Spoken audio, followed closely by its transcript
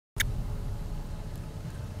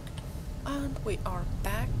And we are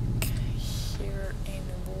back here in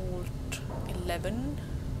Vault 11,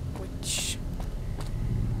 which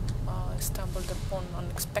I stumbled upon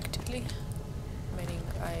unexpectedly, meaning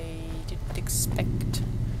I didn't expect to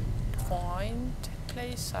find a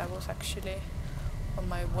place. I was actually on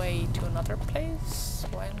my way to another place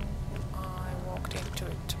when I walked into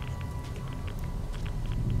it.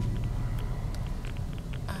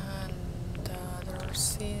 And there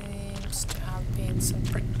seems to have been some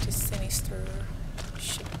pretty sinister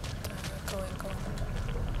shit going on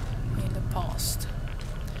in the past.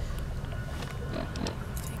 I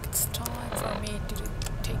think it's time for me to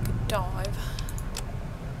take a dive.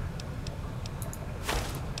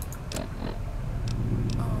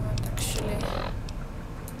 And actually,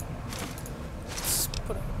 let's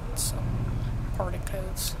put on some party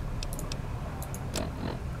clothes.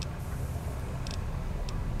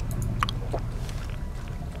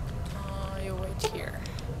 You wait here.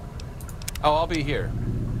 Oh, I'll be here.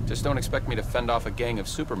 Just don't expect me to fend off a gang of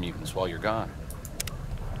super mutants while you're gone.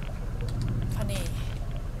 Funny.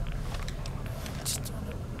 Just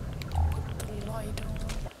wanna put the light on.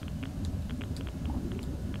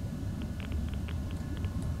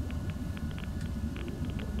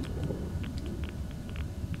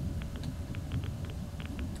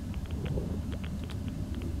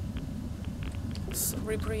 This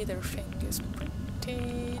rebreather thing is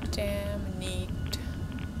pretty damn neat.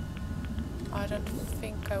 I don't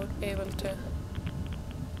think I would be able to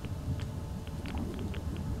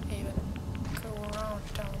even go around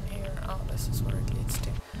down here. Oh, this is where it leads to.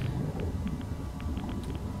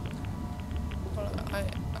 Well,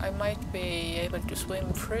 I might be able to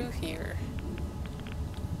swim through here.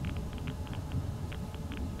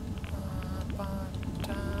 But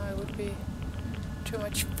I would be too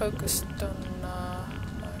much focused on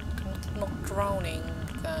not drowning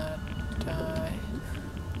that I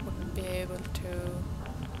wouldn't be able to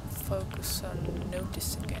focus on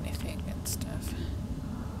noticing anything and stuff.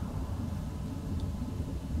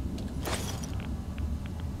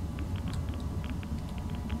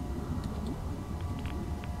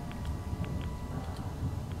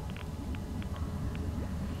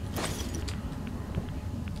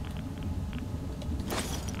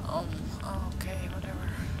 Okay, whatever.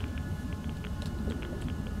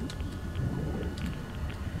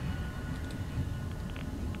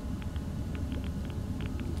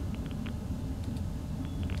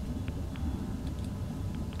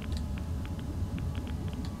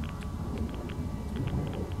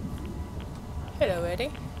 Hello,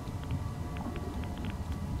 Eddie.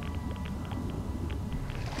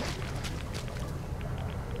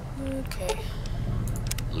 Okay.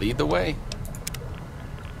 Lead the way.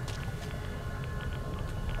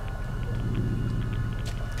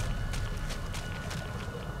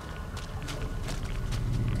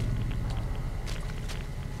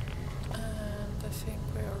 And I think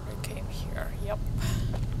we already came here. Yep.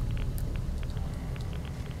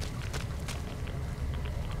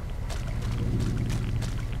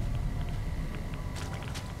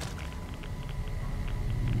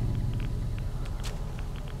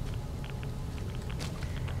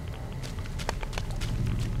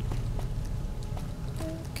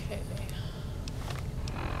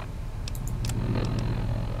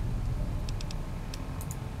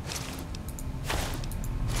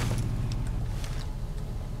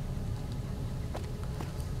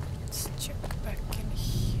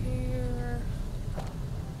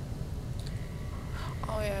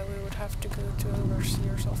 Have to go to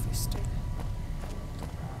overseer's office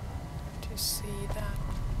to see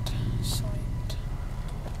that site.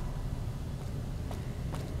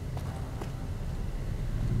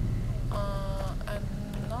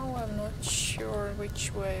 And now I'm not sure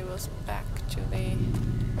which way was back to the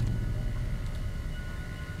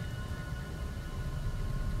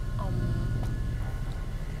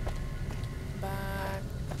back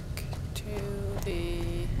to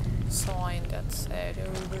the sign that said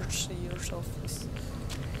overseer's office.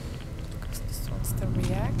 Because this one's the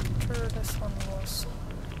reactor, this one was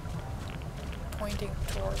pointing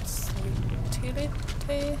towards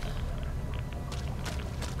utility.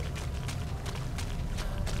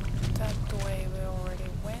 And that way we already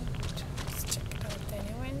went. Let's check it out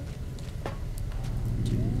anyway.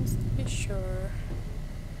 Just to be sure.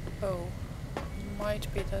 Oh, might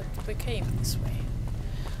be that we came this way.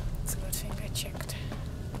 It's a good thing I checked.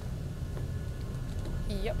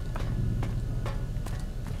 Yep.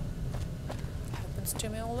 Happens to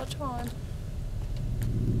me all the time.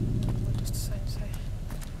 What does the sign say?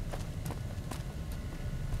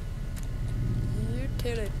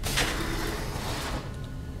 Utility.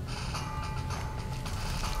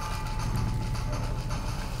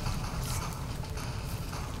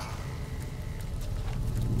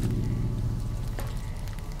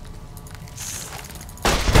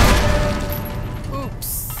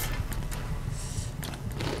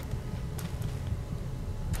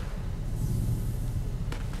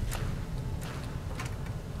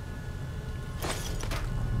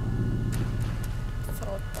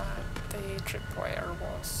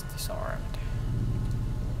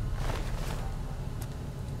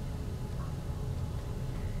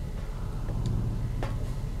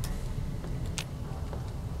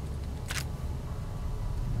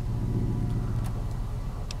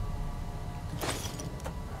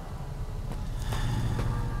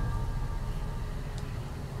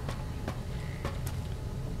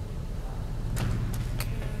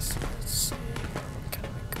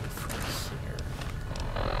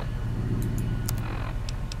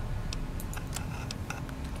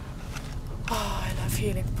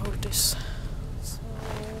 healing poultice. So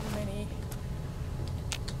many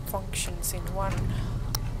functions in one,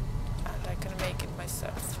 and I can make it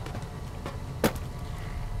myself. Okay,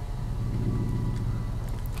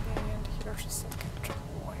 and here's a second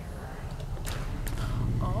wire.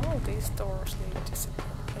 Oh, these doors lead to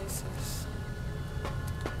separate places.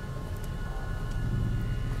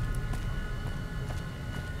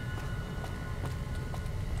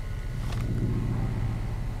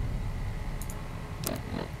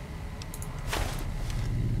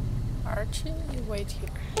 Archie, you wait here.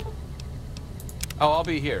 Oh, I'll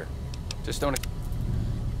be here. Just don't...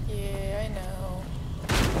 Yeah, I know.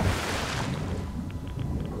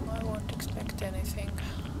 I won't expect anything.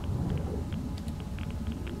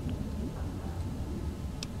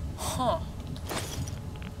 Huh.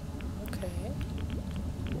 Okay.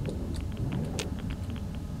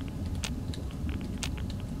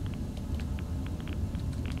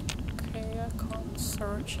 Okay, I can't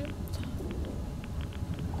search it.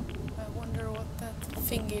 I wonder what that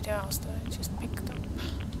thingy does that I just picked up.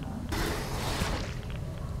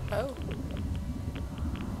 Oh.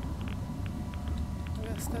 I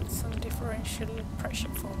guess that's some differential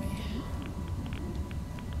pressure for me.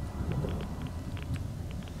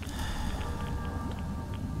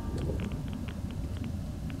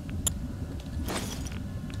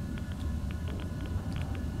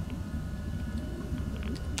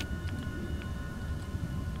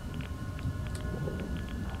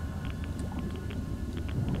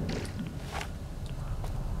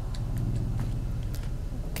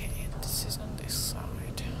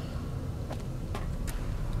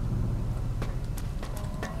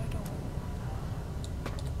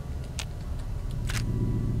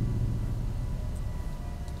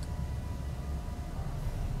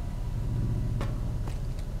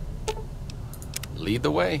 Lead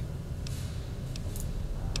the way.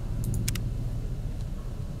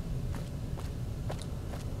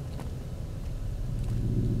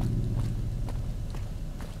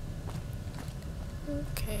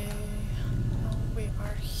 Okay, now we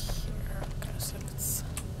are here. Okay, so let's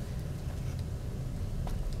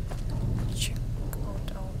check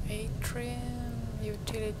out our atrium.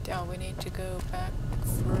 Utility. Oh, we need to go back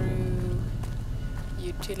through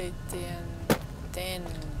utility and then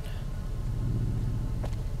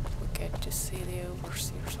to see the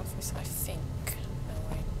overseer's office, I think. No,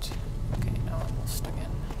 wait. Okay, now I'm lost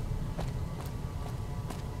again.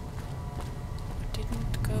 I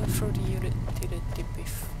didn't go through the utility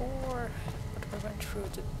before, but we went through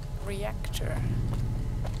the reactor.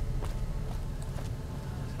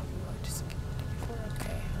 So we went to security before.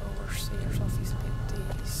 Okay, overseer's office with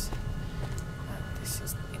these. And this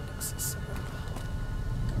is inaccessible.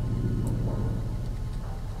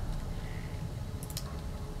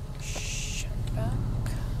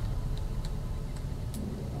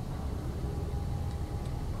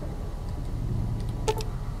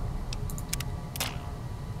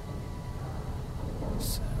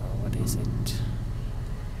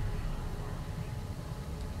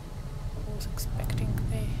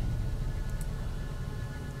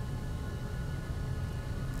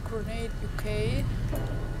 Grenade, okay.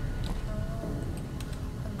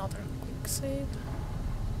 Another quick save.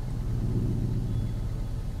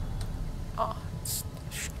 Ah, it's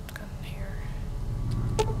the shotgun here.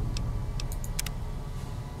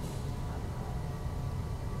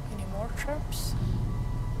 Any more traps?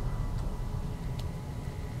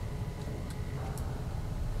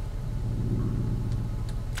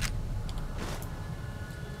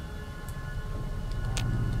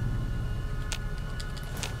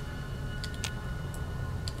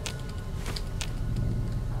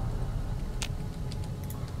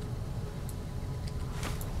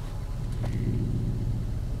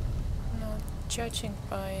 Judging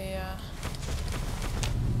by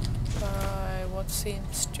what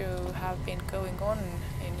seems to have been going on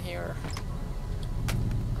in here,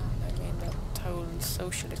 I mean that whole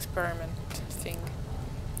social experiment thing,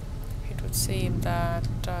 it would seem that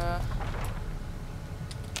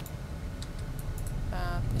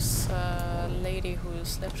this lady who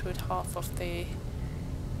slept with half of the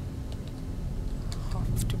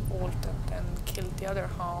vault and then killed the other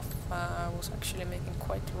half was actually making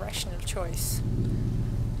quite a rational choice.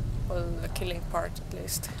 Well, the killing part at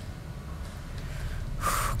least.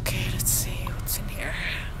 Okay, let's see what's in here.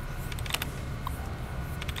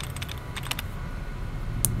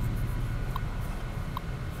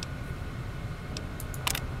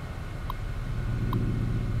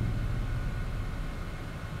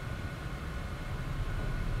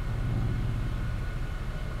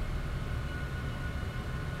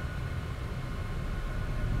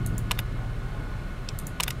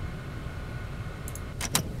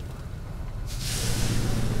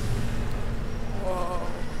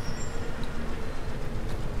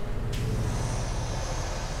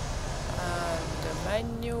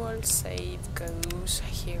 Actual save goes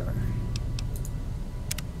here.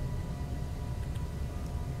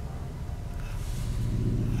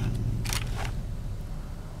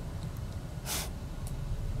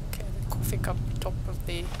 Okay, the coffee cup top of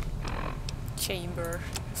the chamber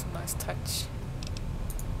is a nice touch.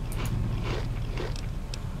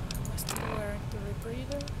 Am I still wearing the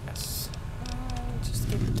rebreather? Yes. I'll just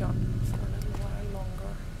keep it on for a little while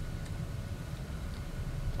longer.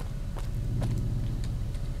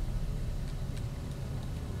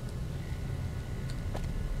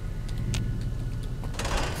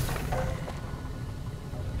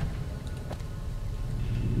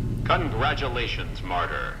 Congratulations,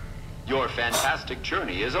 Martyr. Your fantastic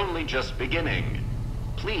journey is only just beginning.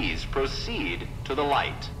 Please proceed to the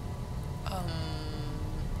light.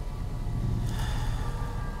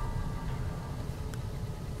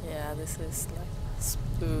 Yeah, this is like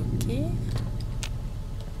spooky.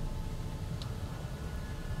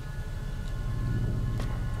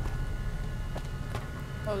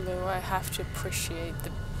 Although I have to appreciate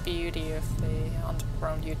the beauty of the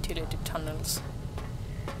underground utility tunnels.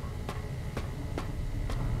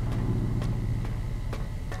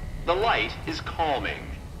 The light is calming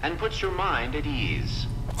and puts your mind at ease.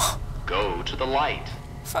 Go to the light.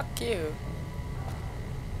 Fuck you.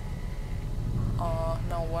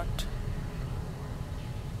 Now what?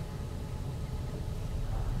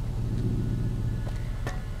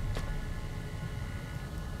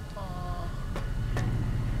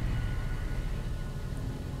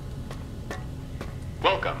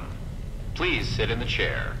 Welcome. Please sit in the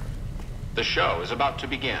chair. The show is about to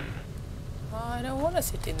begin. I don't want to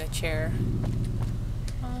sit in the chair.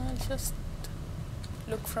 I'll just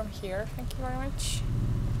look from here, thank you very much.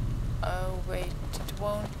 Oh wait, it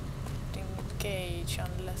won't engage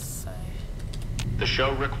unless I... The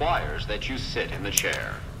show requires that you sit in the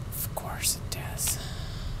chair. Of course it does.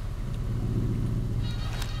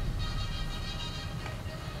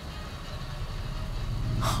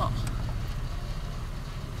 Huh.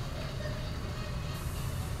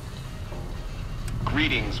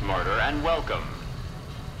 Greetings, Martyr, and welcome.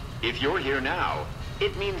 If you're here now,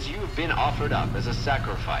 it means you've been offered up as a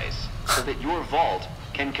sacrifice so that your vault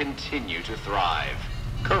can continue to thrive.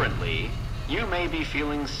 Currently, you may be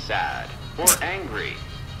feeling sad or angry.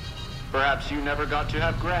 Perhaps you never got to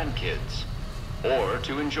have grandkids, or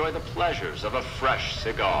to enjoy the pleasures of a fresh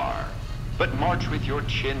cigar. But march with your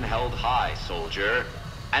chin held high, soldier,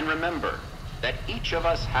 and remember that each of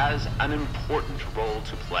us has an important role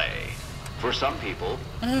to play. For some people,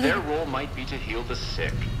 their role might be to heal the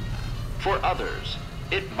sick. For others,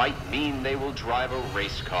 it might mean they will drive a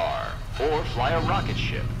race car or fly a rocket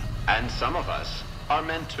ship. And some of us are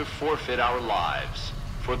meant to forfeit our lives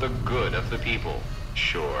for the good of the people.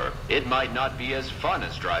 Sure, it might not be as fun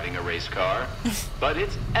as driving a race car, but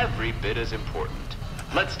it's every bit as important.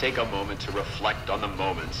 Let's take a moment to reflect on the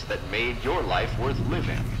moments that made your life worth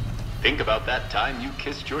living. Think about that time you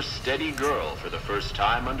kissed your steady girl for the first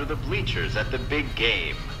time under the bleachers at the big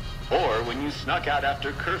game. Or when you snuck out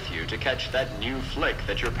after curfew to catch that new flick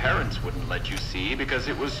that your parents wouldn't let you see because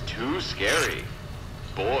it was too scary.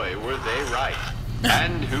 Boy, were they right.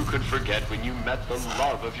 And who could forget when you met the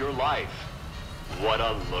love of your life? What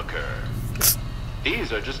a looker.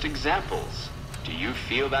 These are just examples. Do you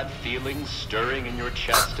feel that feeling stirring in your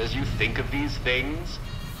chest as you think of these things?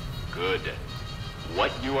 Good.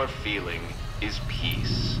 What you are feeling is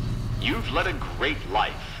peace. You've led a great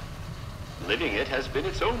life. Living it has been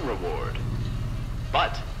its own reward.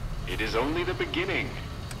 But it is only the beginning.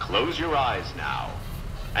 Close your eyes now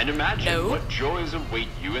and imagine what joys await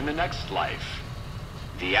you in the next life.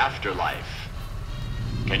 The afterlife.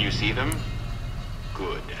 Can you see them?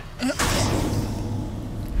 Good. Okay,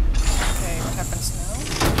 what happens now?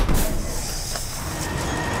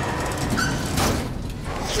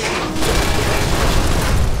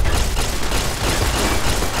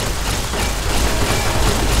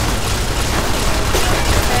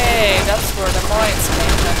 Hey, that's where the mines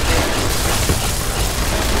came from.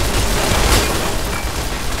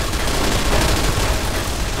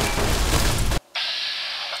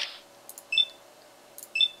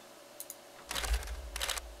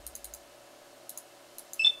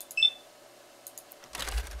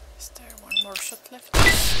 Is there one more shot left?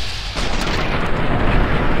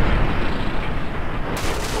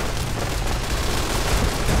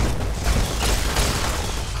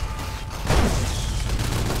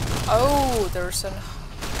 Oh, there's a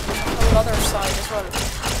whole other side as well.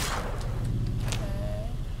 Okay.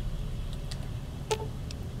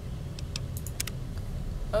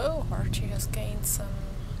 Oh, Archie has gained some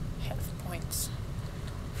health points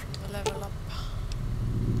from the level up.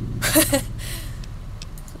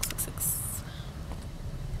 Looks like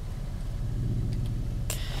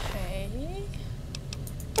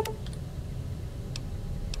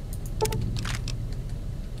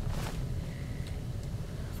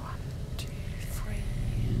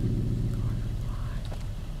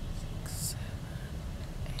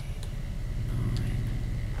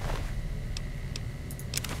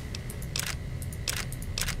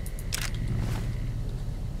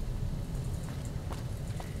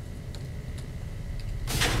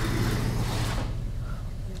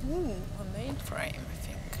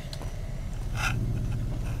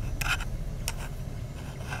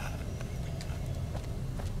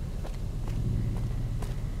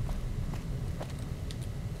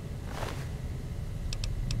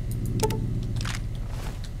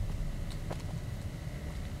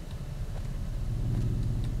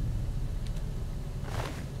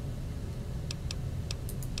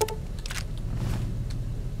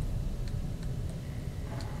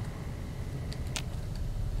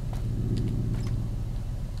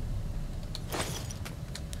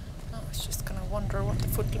wonder what the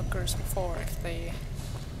footlockers were for, if the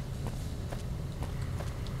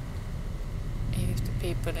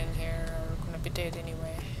people in here are gonna be dead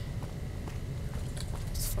anyway.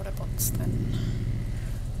 It's for the bots then.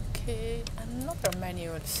 Okay, another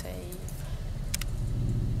manual save.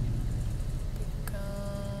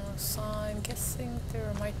 Because I'm guessing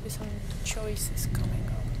there might be some choices coming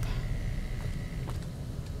up.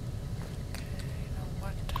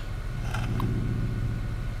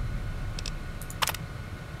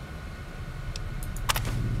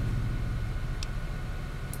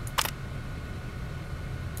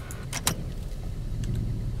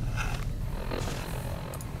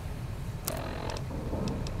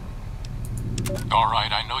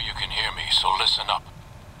 Alright, I know you can hear me, so listen up.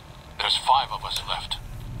 There's 5 of us left.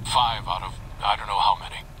 5 out of I don't know how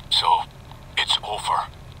many. So, it's over.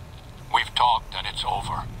 We've talked and it's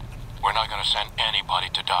over. We're not gonna send anybody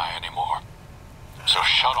to die anymore. So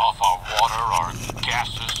shut off our water, our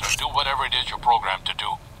gases, or do whatever it is you're programmed to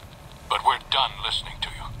do. But we're done listening to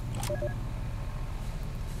you.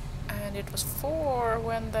 And it was 4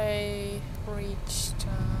 when they reached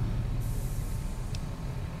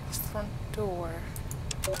this front door.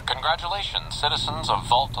 Congratulations, citizens of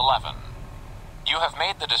Vault 11. You have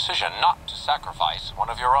made the decision not to sacrifice one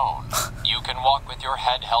of your own. You can walk with your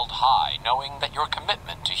head held high, knowing that your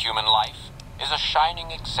commitment to human life is a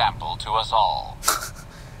shining example to us all.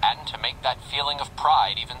 And to make that feeling of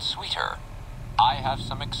pride even sweeter, I have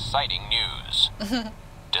some exciting news.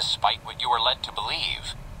 Despite what you were led to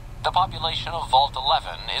believe, the population of Vault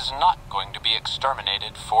 11 is not going to be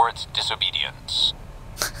exterminated for its disobedience.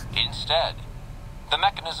 Instead, the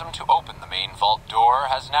mechanism to open the main vault door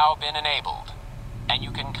has now been enabled, and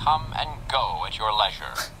you can come and go at your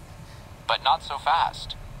leisure. But not so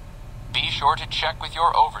fast. Be sure to check with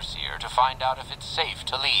your overseer to find out if it's safe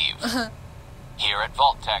to leave. Here at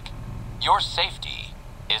Vault Tech, your safety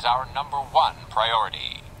is our #1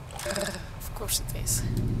 priority. Of course it is.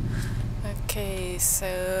 Okay,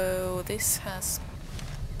 so this has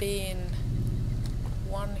been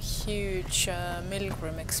one huge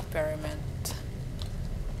Milgram experiment.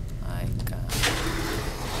 Like,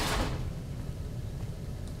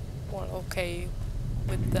 well, okay,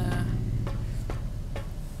 with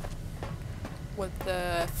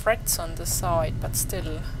the threats on the side, but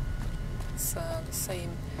still, it's the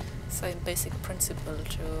same basic principle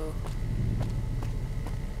to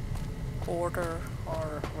order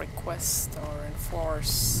or request or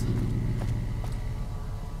enforce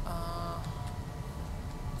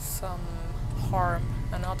some harm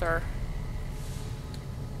another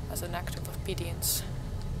as an act of obedience.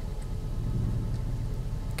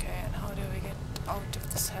 Okay, and how do we get out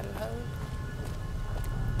of this hellhole?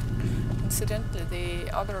 Incidentally,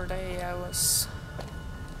 the other day I was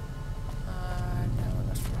no,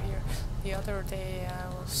 not from here. The other day I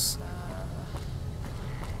was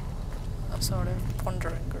sort of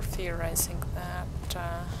pondering or theorizing that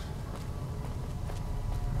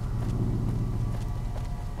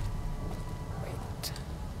wait,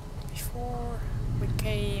 before we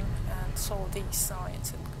came and saw these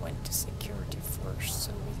signs and went to security first,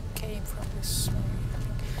 so we came from this way.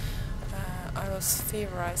 I was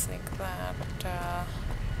theorizing that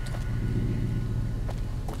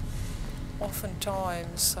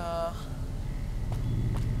oftentimes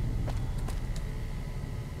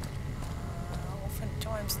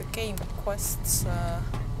the game quests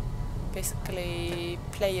basically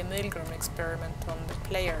play a Milgram experiment on the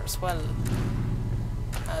player as well,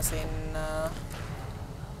 as in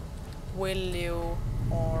will you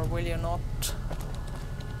or will you not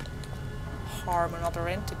harm another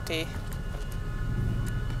entity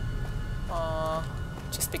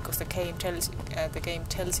just because the game tells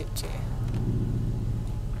you to.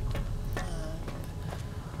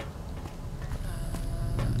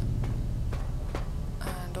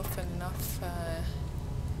 And often enough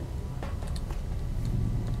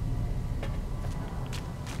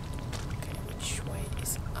okay, which way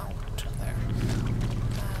is out there?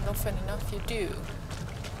 And often enough you do.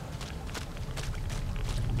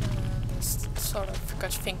 Just sort of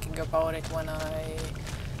got thinking about it when I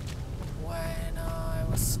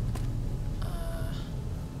was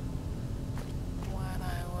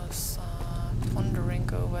pondering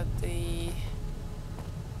over the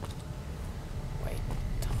wait,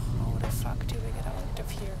 how the fuck do we get out of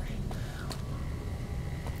here?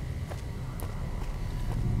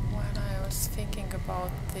 When I was thinking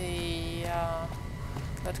about the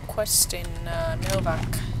that quest in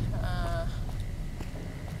Novak,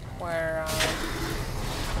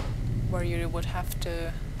 where you would have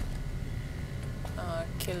to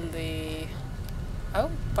kill the...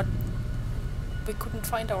 Oh, but we couldn't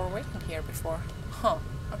find our way in here before. Huh,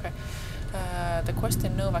 okay. The quest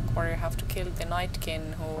in Novak where you have to kill the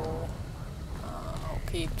Nightkin who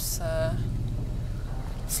keeps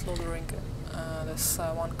slaughtering this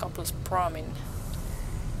one couple's Brahmin.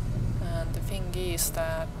 And the thing is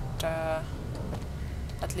that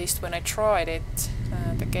at least when I tried it,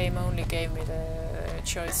 the game only gave me the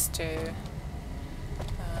choice to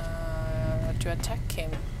attack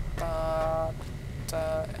him, but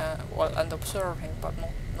well, and observe him, but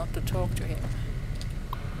not to talk to him.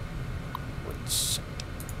 Which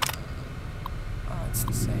it's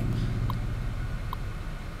the same.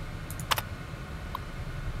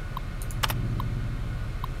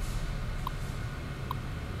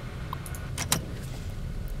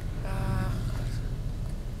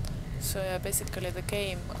 So yeah, basically the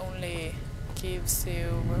game only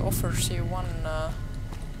offers you one,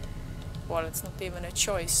 well, it's not even a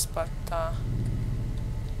choice, but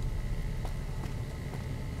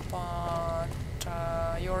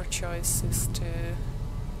your choice is to,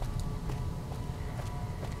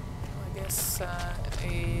 I guess,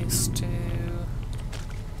 is to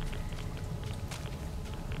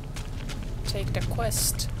take the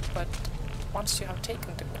quest, but once you have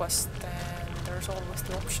taken the quest, then there's always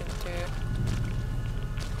the option to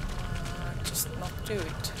just not do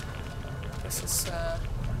it. This is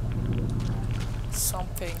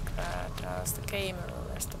something that as the gamer,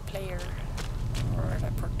 or as the player, or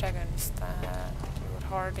the protagonist, that you would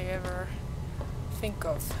hardly ever think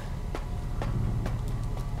of.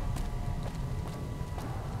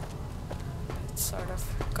 It sort of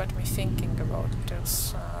got me thinking about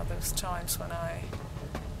those times when I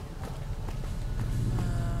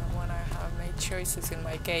have made choices in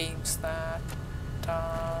my games that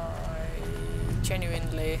I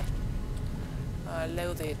genuinely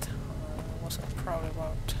loathed, wasn't proud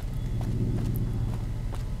about.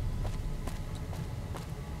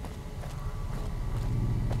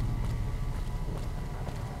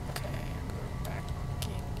 Okay, go back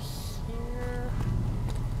in here.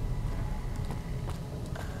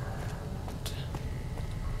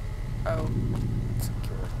 And oh,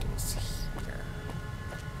 security is here.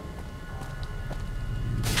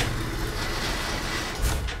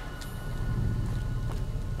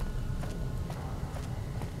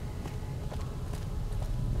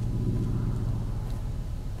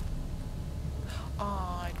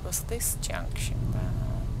 This junction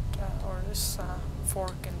that, or this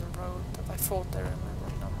fork in the road that I thought I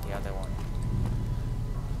remembered, not the other one.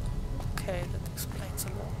 Okay, that explains a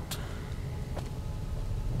lot.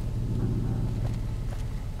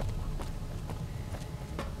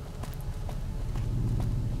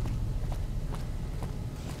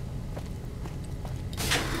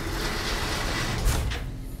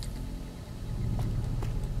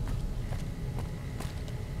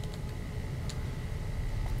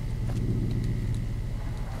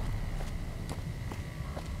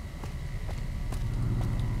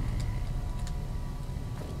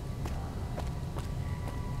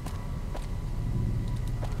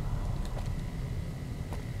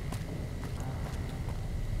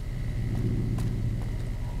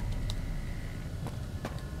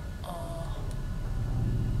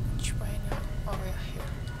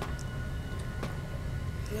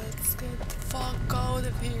 Let's get the fuck out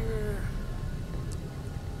of here.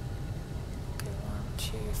 Okay, 1,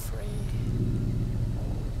 2, 3,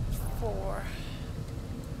 4.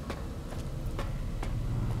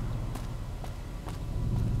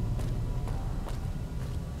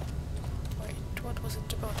 Wait, what was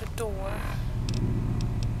it about the door?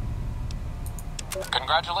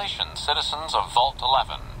 Congratulations, citizens of Vault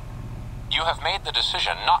 11. You have made the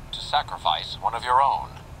decision not to sacrifice one of your own.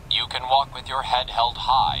 You can walk with your head held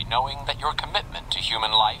high, knowing that your commitment to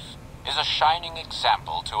human life is a shining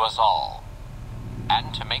example to us all.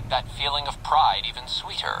 And to make that feeling of pride even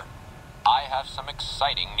sweeter, I have some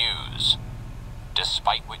exciting news.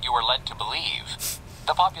 Despite what you were led to believe,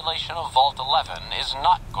 the population of Vault 11 is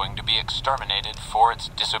not going to be exterminated for its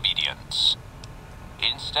disobedience.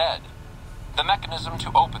 Instead, the mechanism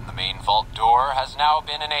to open the main vault door has now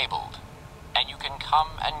been enabled, and you can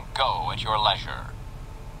come and go at your leisure.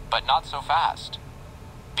 But not so fast.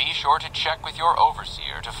 Be sure to check with your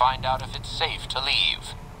overseer to find out if it's safe to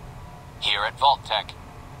leave. Here at Vault-Tec,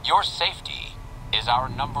 your safety is our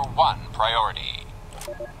 #1 priority.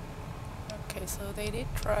 Okay, so they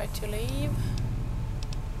did try to leave.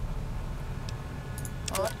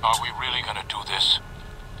 What? Are we really gonna do this?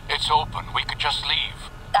 It's open. We could just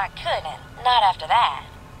leave. I couldn't. Not after that.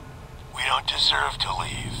 We don't deserve to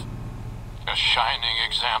leave. A shining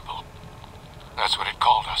example. That's what it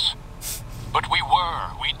called us. But we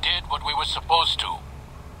were. We did what we were supposed to.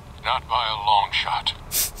 Not by a long shot.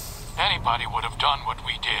 Anybody would have done what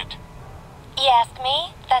we did. You ask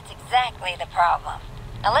me? That's exactly the problem.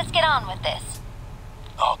 Now let's get on with this.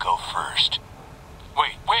 I'll go first.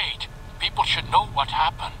 Wait. People should know what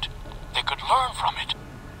happened. They could learn from it.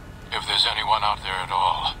 If there's anyone out there at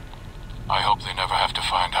all, I hope they never have to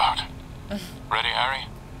find out. Ready, Harry?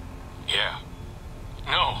 Yeah.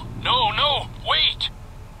 No, wait!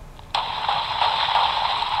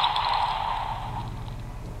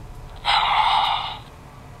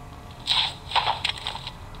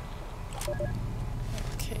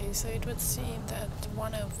 Okay, so it would seem that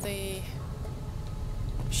one of the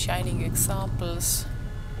shining examples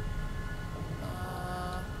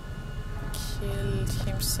killed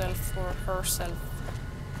himself or herself,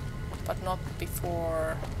 but not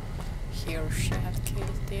before he or she had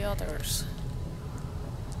killed the others.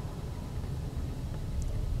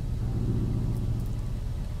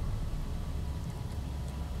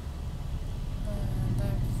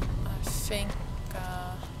 And I think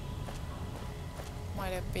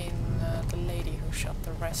might have been the lady who shot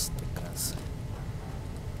the rest, because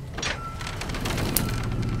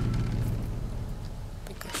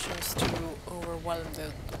she was too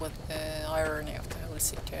overwhelmed with the irony of the whole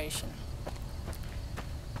situation.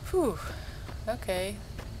 Whew, okay.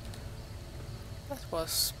 That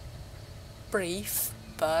was brief,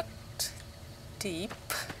 but deep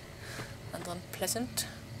and unpleasant.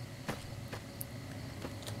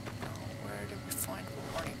 Now, where do we find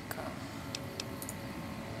Veronica?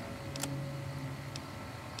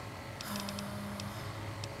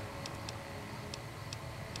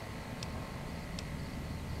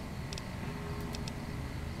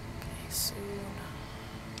 Okay, soon.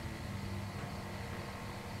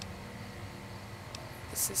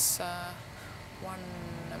 This is one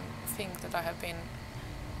thing that I have been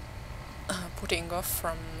putting off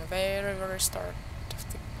from the very start of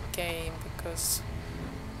the game, because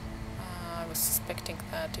I was suspecting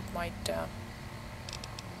that it might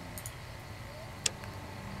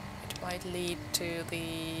lead to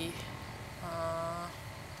the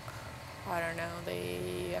I don't know,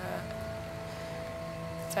 the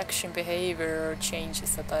faction behavior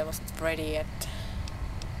changes that I wasn't ready yet.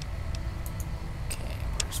 Okay,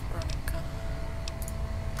 where's Veronica?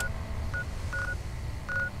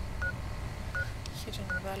 Hidden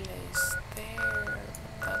Valley is there,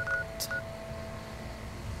 but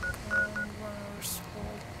where's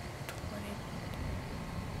Vault 20?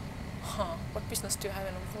 Huh, what business do you have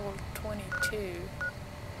in Vault 22?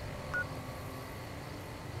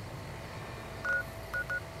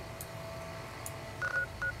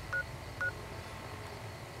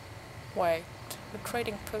 Wait, the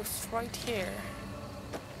trading post's right here.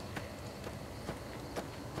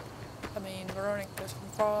 I mean, Veronica's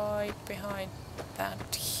right behind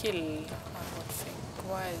that hill, I would think.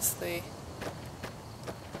 Why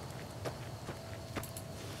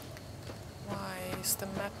is the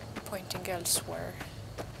map pointing elsewhere?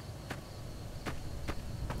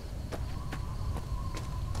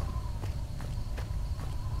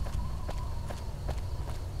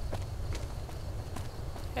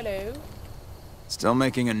 Hello? Still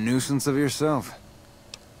making a nuisance of yourself?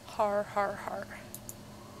 Har, har, har.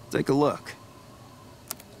 Take a look.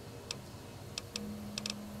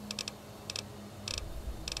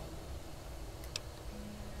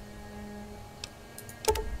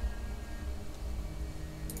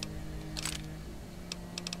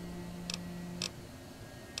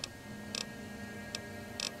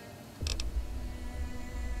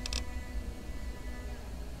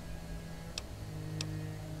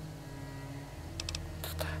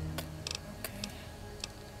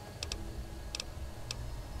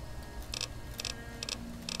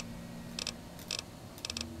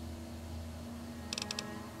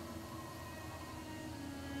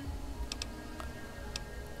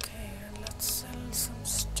 Some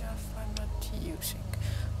stuff I'm not using.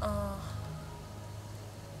 The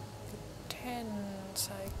tents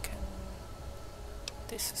I can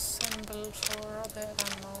disassemble for other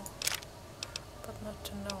ammo, but not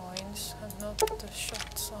the 9s and not the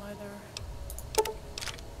shots either.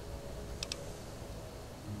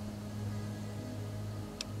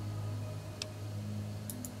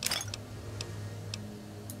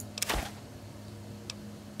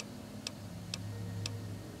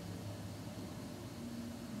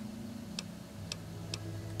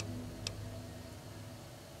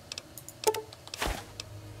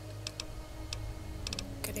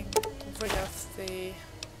 Getting rid of the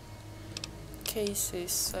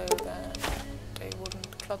cases so that they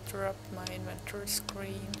wouldn't clutter up my inventory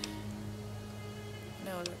screen. I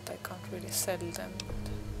know that I can't really sell them,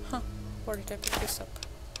 but where did I pick this up?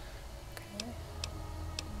 Okay.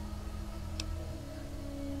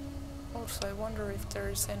 Also, I wonder if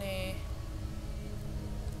there's any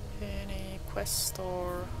quest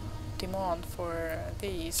or demand for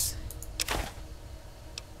these. I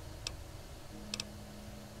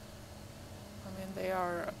mean, they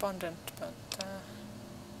are abundant, but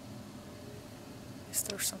is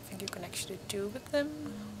there something you can actually do with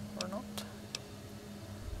them or not?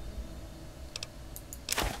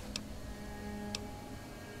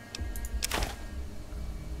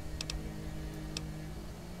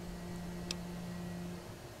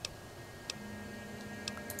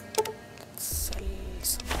 Let's sell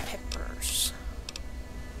some peppers.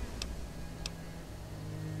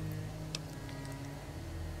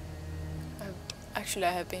 Actually,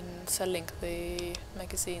 I have been selling the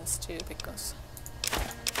magazines too because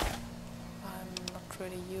I'm not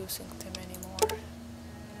really using them anymore.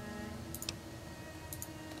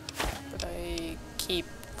 But I keep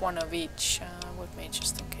one of each with me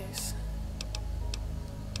just in case.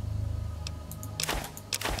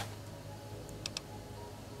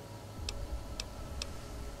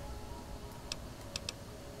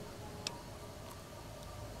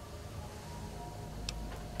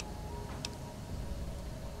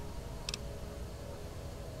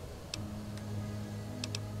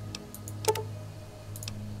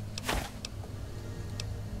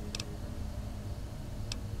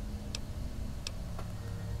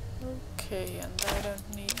 Okay, and I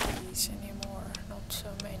don't need these anymore, not so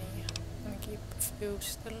many. I'm gonna keep a few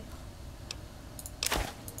still.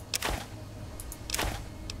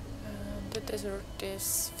 And the desert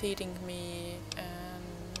is feeding me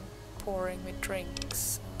and pouring me drinks,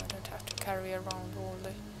 so I don't have to carry around all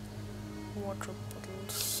the water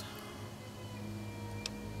bottles.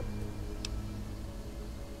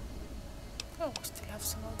 Oh, I still have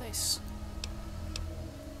some of this.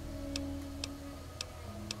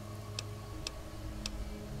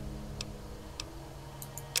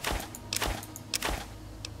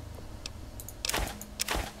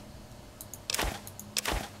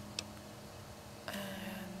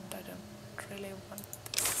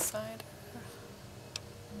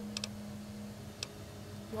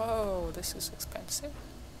 Whoa, this is expensive.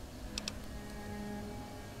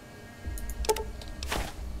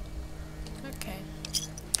 Okay.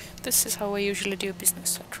 This is how I usually do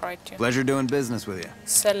business. I try to Pleasure doing business with you.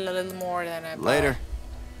 sell a little more than I buy. Later.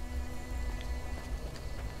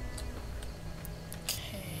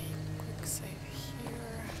 Okay, quick save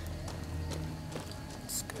here.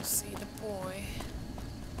 Let's go see the boy.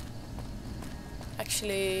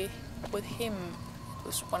 Actually, with him, it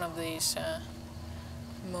was one of these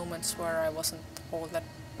moments where I wasn't all that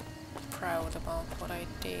proud about what I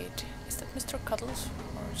did. Is that Mr. Cuddles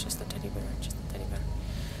or just a teddy bear? Just a teddy bear.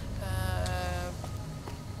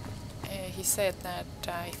 He said that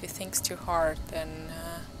if he thinks too hard, then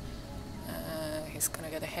he's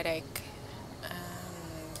gonna get a headache.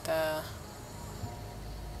 And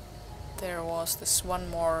there was this one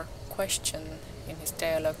more question in his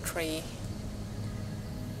dialogue tree,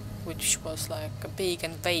 which was like big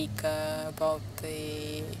and vague about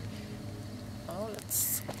the... Oh,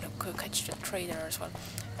 let's go catch the trader as well.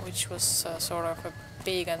 Which was sort of a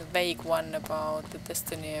big and vague one about the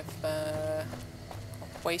destiny of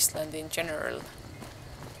Wasteland in general.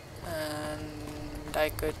 And I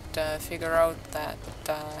could figure out that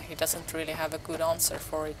he doesn't really have a good answer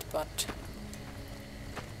for it, but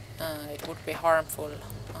it would be harmful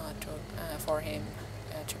for him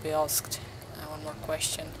to be asked one more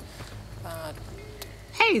question.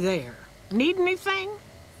 Hey there, need anything?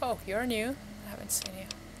 Oh, you're new. I haven't seen you.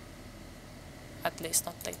 At least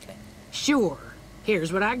not lately. Sure,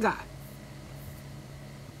 here's what I got.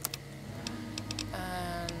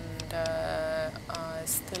 And I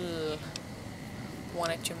still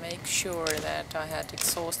wanted to make sure that I had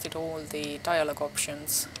exhausted all the dialogue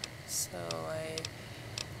options, so I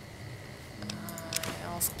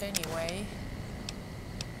asked anyway.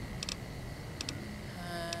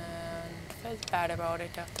 Felt bad about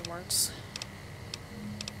it afterwards.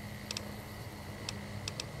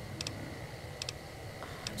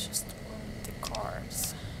 I just want the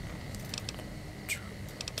cars.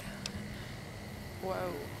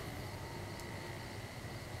 Whoa.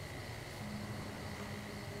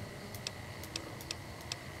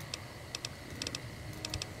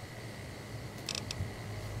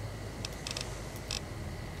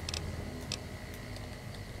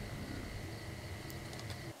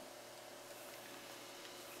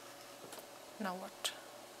 Now what?